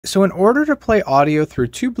So in order to play audio through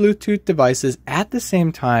two Bluetooth devices at the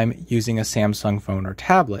same time using a Samsung phone or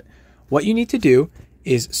tablet, what you need to do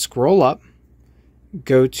is scroll up,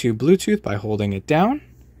 go to Bluetooth by holding it down,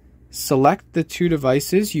 select the two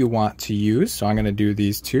devices you want to use. So I'm going to do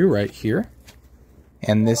these two right here.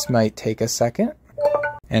 And this might take a second.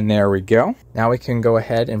 And there we go. Now we can go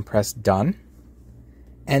ahead and press done.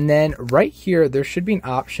 And then right here, there should be an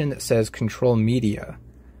option that says control media.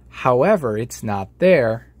 However, it's not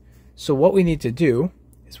there. So what we need to do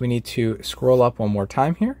is we need to scroll up one more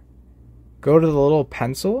time here, go to the little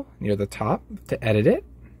pencil near the top to edit it.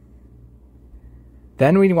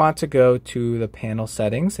 Then we want to go to the panel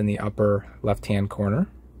settings in the upper left-hand corner.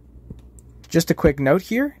 Just a quick note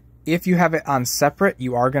here, if you have it on separate,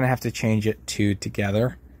 you are going to have to change it to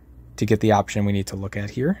together to get the option we need to look at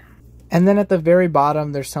here. And then at the very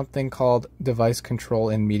bottom, there's something called device control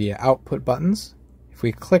and media output buttons. If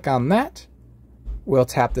we click on that, we'll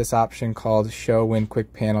tap this option called show when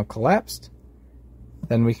quick panel collapsed.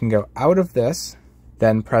 Then we can go out of this,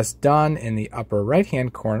 then press done in the upper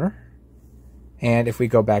right-hand corner. And if we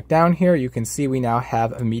go back down here, you can see we now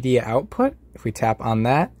have a media output. If we tap on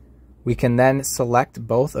that, we can then select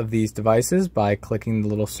both of these devices by clicking the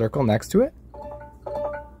little circle next to it.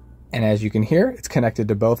 And as you can hear, it's connected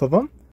to both of them.